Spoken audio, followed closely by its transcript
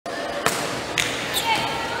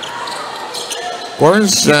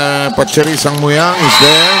course, Pacheri Sangmuyang is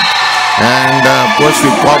there. And of course,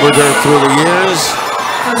 we covered her through the years.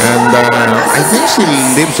 And I think she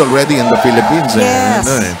lives already in the Philippines. Yes.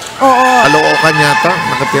 Oo. Caloocan yata,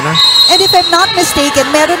 nakatira. And if I'm not mistaken,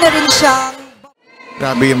 meron na rin siyang...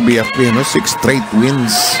 Grabe yung BFP, no? 6 straight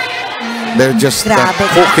wins. They're just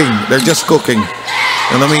cooking. They're just cooking.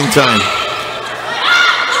 In the meantime,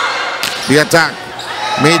 the attack.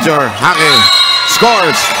 Major Hake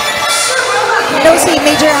scores. You know, see,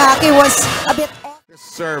 Major Hake was a bit off.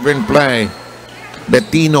 Serve in play.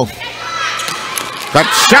 Bettino. Cut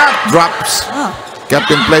shot drops.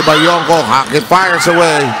 Kept in play by Yonko. Hake fires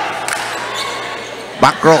away.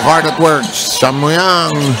 Back row hard at work.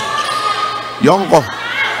 Sangmuyang. Yonko.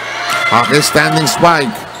 Hake standing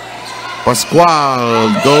spike.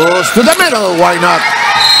 Pascual goes to the middle. Why not?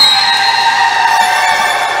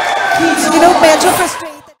 You know, medyo frustrated.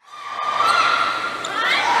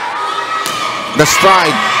 The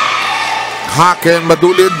strike. Hake and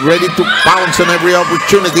Madulid ready to pounce on every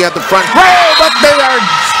opportunity at the front row, but they are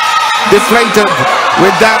deflated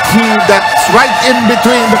with that heave that's right in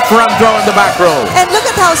between the front row and the back row. And look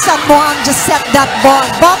at how Sangmuyang just set that ball.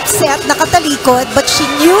 Box set, nakatalikod, but she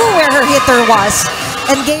knew where her hitter was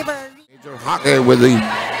and gave her... Major Hake with the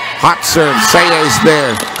hot serve. Saya is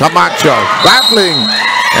there. Camacho battling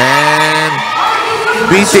and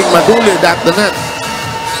beating Madulid at the net.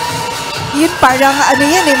 Yun parang ano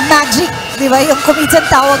yan eh, magic. Di ba? Yung kuminsan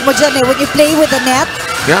tawag mo dyan eh, when you play with the net,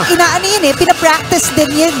 inaano yun eh, pinapractice din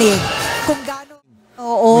yun eh. Kung gano'n.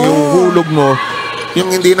 Oo. Yung hulog mo,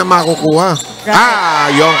 yung hindi na makukuha.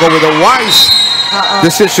 Right. Yonko with a wise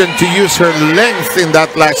decision to use her length in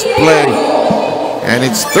that last play. And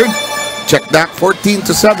it's third. Check that, 14-7.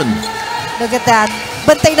 Look at that.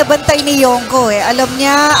 Bantay na bantay ni Yonko eh. Alam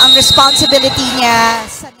niya ang responsibility niya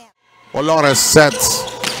sa net. Olores sets.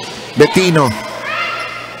 Bettino.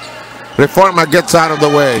 Reforma gets out of the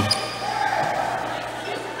way.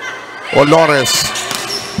 Olores.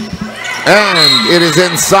 And it is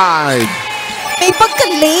inside. May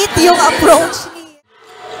pagka-late yung approach niya.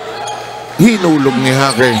 Hinulog ni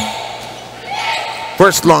Hake.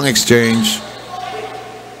 First long exchange.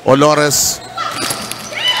 Olores.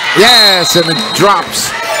 Yes, and it drops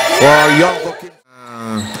for Yonko.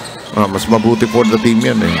 Mas mabuti for the team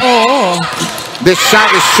yan eh. Oo. This shot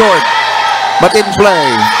is short, but in play.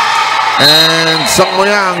 And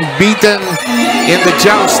Sangmuyang beaten in the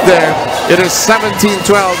joust there. It is 17-12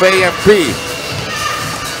 AFP.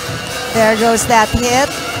 There goes that hit.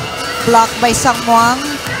 Blocked by Sangmuyang.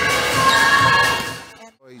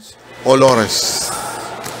 Olores.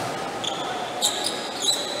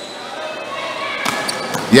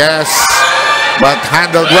 Yes, but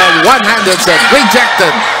handled well. One-handed set.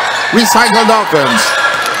 Rejected. Recycled offense.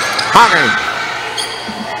 Hake.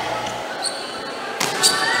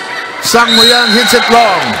 Sangmuyang hits it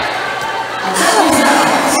long.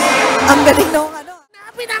 Ang galing nung ano.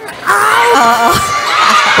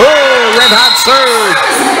 Oh, red hot serve.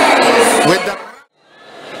 With the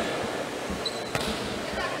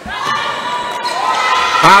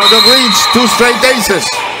out of reach, 2 straight aces.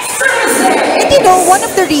 And you know, one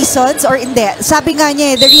of the reasons, or hindi, sabi nga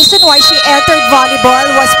niya, the reason why she entered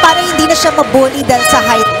volleyball was para hindi na siya mabully dahil sa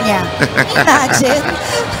height niya. Imagine.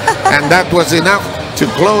 And that was enough to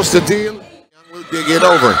close the deal. Young will dig it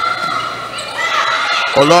over.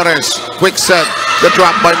 Olores, quick set. The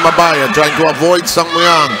drop by Mabaya, trying to avoid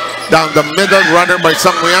Sangmuyang. Down the middle, runner by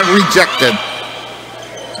Sangmuyang, rejected.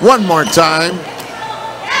 One more time.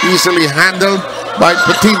 Easily handled by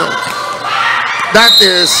Bettino. That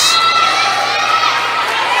is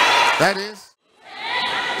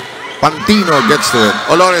Pantino gets to it.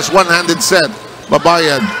 Olores one-handed set.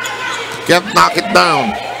 Babayad can't knock it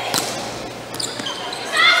down.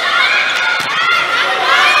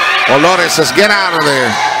 Olores says get out of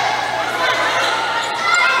there.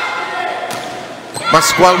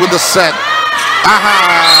 Pascual with the set.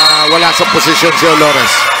 Wala sa position si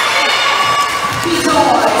Olores.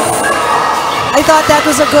 I thought that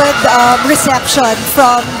was a good reception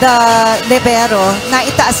from the libero.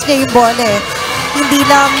 Naitaas niya yung bola eh. Hindi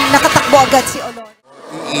lang nakatakbo agad si Olores.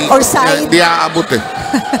 Or side. Hindi aabot eh.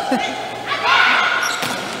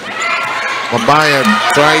 Mabayan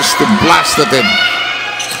tries to blast at him.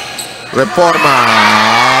 Reforma.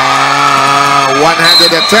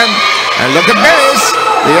 One-handed attempt. And look at this.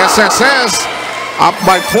 The SSS up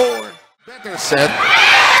by 4. Better set.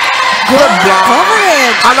 Good block.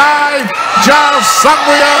 Coverage. Alive. Giles,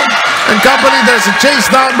 Sangmuyang, and company. There's a chase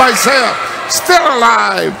down by Saya. Still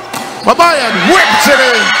alive. Babayan whips it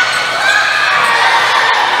in.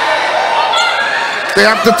 They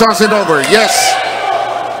have to toss it over. Yes.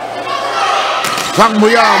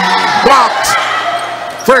 Sangbuyang blocked.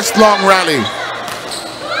 First long rally.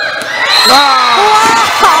 Wow!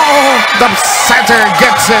 The center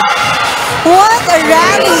gets it. What a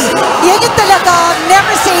rally! Yan yung talagang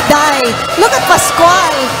never say die. Look at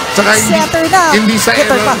Pascual. Saka Center na. hindi sa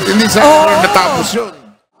Hitter pa. hindi sa natapos yun.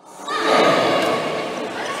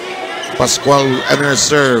 Pascual and her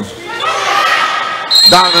serve.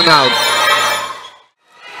 Down and out.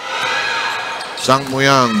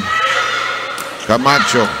 Sangbuyang.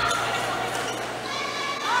 Camacho.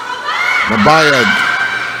 Mabayad.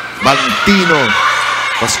 Bantino.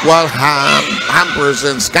 Pascual hampers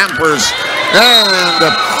and scampers. And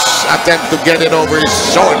the attempt to get it over is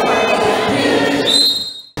short.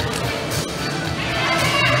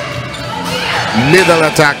 Middle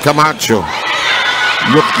attack, Camacho.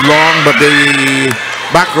 Looked long, but the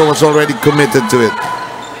back row was already committed to it.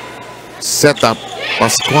 Set up,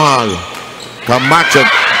 Pascual. Camacho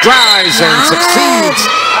tries and succeeds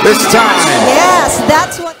this time. Yes,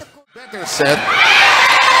 that's what the Better set.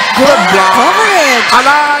 Good block. coverage.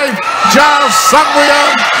 Alive. Giles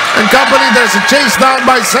Sangbuyang and company. There's a chase down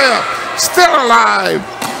by Seo. Still alive.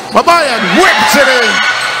 Mabayan whips it in.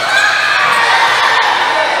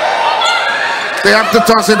 They have to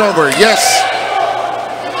toss it over. Yes.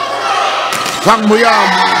 Sangbuyang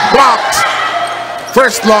blocked.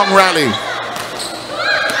 First long rally.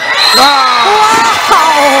 Wow!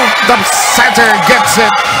 The center gets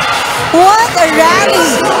it. What a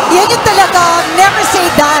rally! Yan yung talagang never say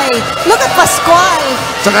die. Look at Pascual.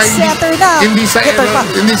 Saka Center na. hindi sa Hitter pa.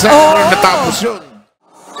 natapos yun.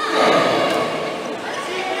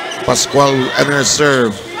 Pascual and her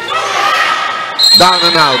serve. Down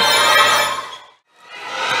and out.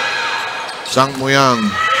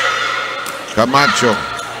 Sangbuyang. Camacho.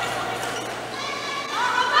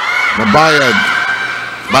 Mabayad.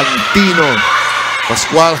 Bantino.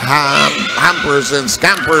 Pascual hampers and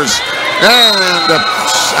scampers. And the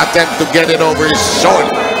attempt to get it over is short.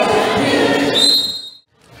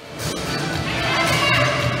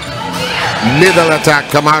 Middle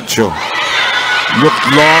attack, Camacho. Looked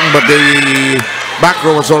long, but the back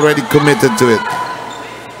row was already committed to it.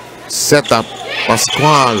 Set up,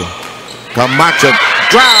 Pascual. Camacho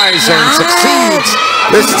tries and succeeds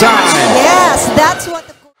this time. Yes, that's what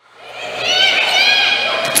the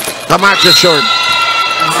Camacho short.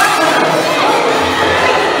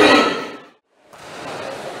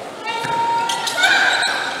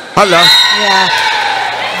 Hala. Yeah.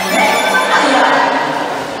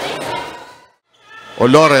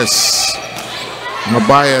 Olores.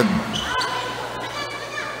 Mabayad.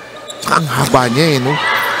 Ang haba niya no?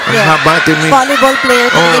 Ang haba. Volleyball player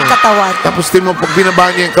talaga yung katawan. Tapos pag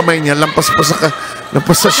binaba niya yung kamay niya,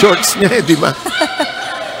 lampas sa shorts niya di ba?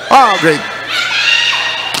 Oh, great.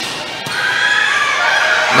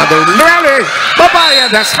 Another rally.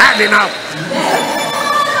 Mabayad has had enough.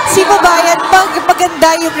 Si Babayan,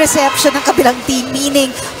 maganda yung reception ng kabilang team.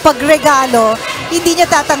 Meaning, pag regalo, hindi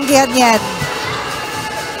niya tatanggihan yan.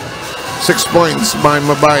 6 points by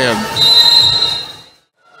Mabayad.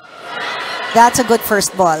 That's a good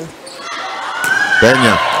first ball.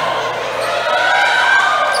 Peña.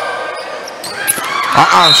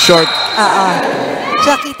 Short.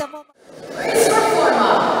 So, kita mo.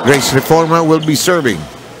 Grace Reforma will be serving.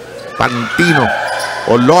 Pantino.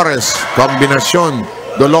 Olores. Combination.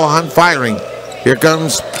 Dolohan firing. Here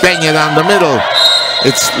comes Peña down the middle.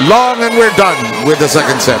 It's long and we're done with the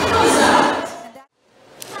second set.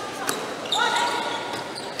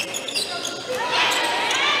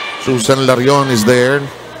 Susan Larion is there.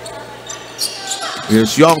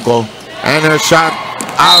 Here's Yonko. And her shot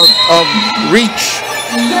out of reach.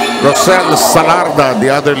 Rosel Salarda, the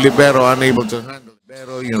other libero, unable to handle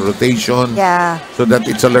libero in rotation. Yeah. So that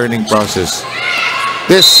it's a learning process.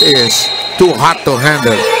 This is too hot to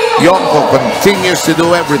handle. Yonko continues to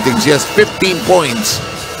do everything. She has 15 points.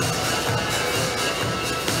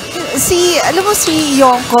 Alam mo si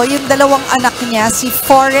Yonko, yung dalawang anak niya, si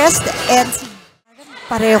Forrest and si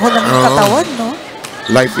pareho lang yung katawan, no?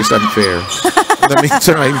 Life is unfair. In the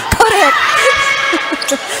meantime. Correct.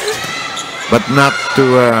 But not to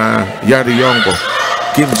Yari Yonko.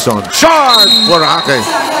 Kimson. Shot for Ake.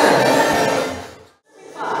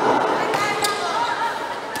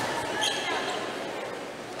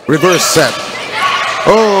 Reverse set.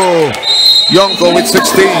 Oh, Yonko with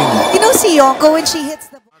 16. You know si Yonko when she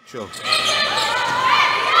hits the ball.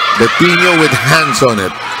 Betinho with hands on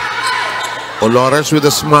it. Olores with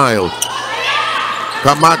a smile.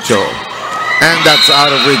 Camacho. And that's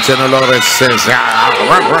out of reach. And Olores says,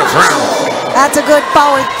 That's a good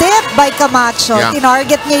power tip. by Camacho. Yeah.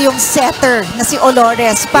 Tinarget niya yung setter na si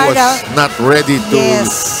Olores He para... was not ready to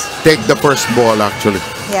take the first ball, actually.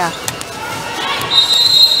 Yeah.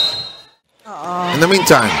 In the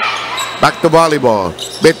meantime, back to volleyball.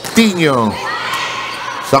 Betinho,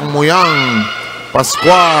 Sangmuyang,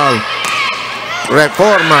 Pascual,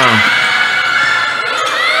 Reforma.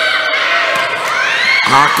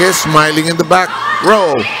 Hake smiling in the back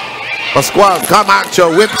row. Pascual,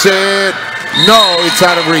 Camacho whips it. No, it's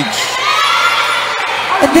out of reach.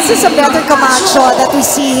 And this is a better Camacho that we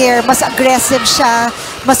see here. Mas aggressive siya,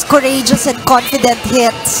 mas courageous and confident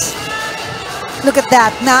hits. Look at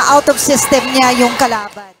that. Na out of system niya yung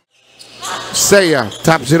kalaban. Seiya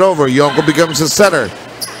taps it over. Yonko becomes a setter.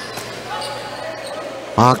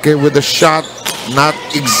 Hake with the shot. Not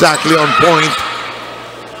exactly on point.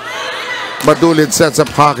 Badulid sets up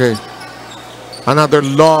Hake. Another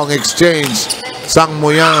long exchange.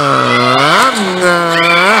 Sangmuyang.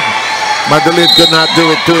 Badulid could not do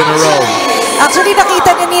it 2 in a row. Actually,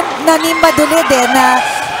 nakita na ni Madulid na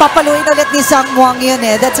papaluin ulit ni Sangmuyang yun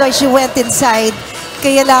That's why she went inside.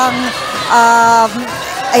 Kaya lang,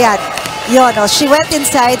 ayan, yun, she went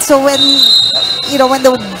inside. So when, when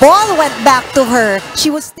the ball went back to her, she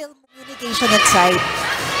was still communication inside.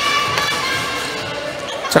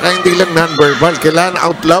 Tsaka hindi lang non-verbal, kailangan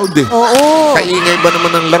out loud Oo. Kaingay ba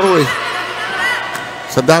naman ang laro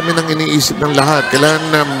Sa dami ng iniisip ng lahat, kailangan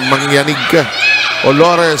na mangyanig ka.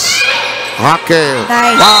 Olores, Hake.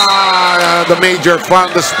 Nice. The major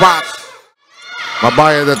found the spot.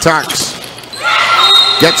 Mabayad attacks.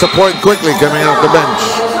 Gets a point quickly coming off the bench.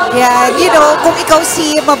 Yeah, kung ikaw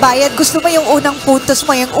si Mabayad, gusto mo yung unang puntos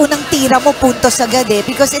mo, yung unang tira mo puntos agad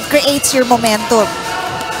because it creates your momentum.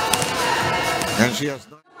 And she has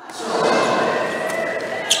not.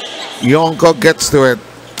 Yonko gets to it.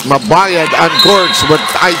 Mabayad uncorks, but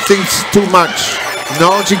I think it's too much.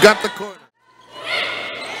 No, she got the corner.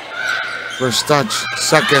 First touch,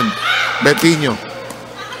 second, Betinho.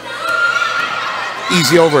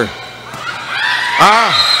 Easy over.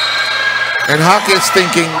 And Hake is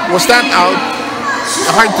thinking, was that out?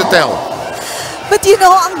 Hard to tell. But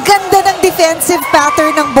ang ganda ng defensive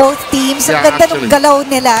pattern ng both teams. Ang ganda ng galaw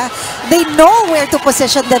nila. They know where to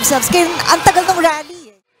position themselves. Kaya ang tagal ng rally.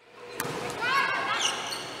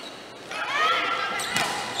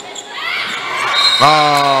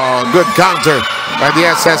 Good counter by the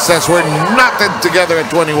SSS. We're knotted together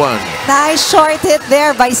at 21. Nice short hit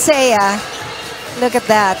there by Seiya. Look at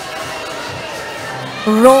that.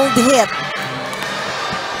 Rolled hit.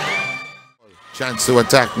 Chance to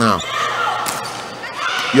attack now.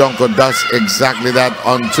 Yonko does exactly that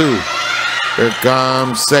on 2. Here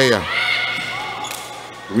comes Seiya.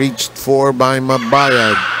 Reached for by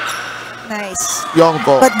Mabayad. Nice.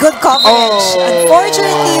 Yonko. But good coverage.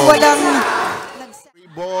 Unfortunately, walang...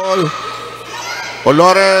 Ball.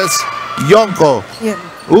 Olores. Yonko. Yun.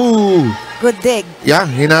 Ooh. Good dig. Yeah,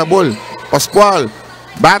 hinabol. Pascual.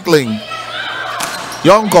 Battling.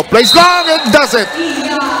 Yonko plays long and does it.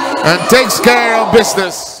 And takes care of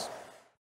business.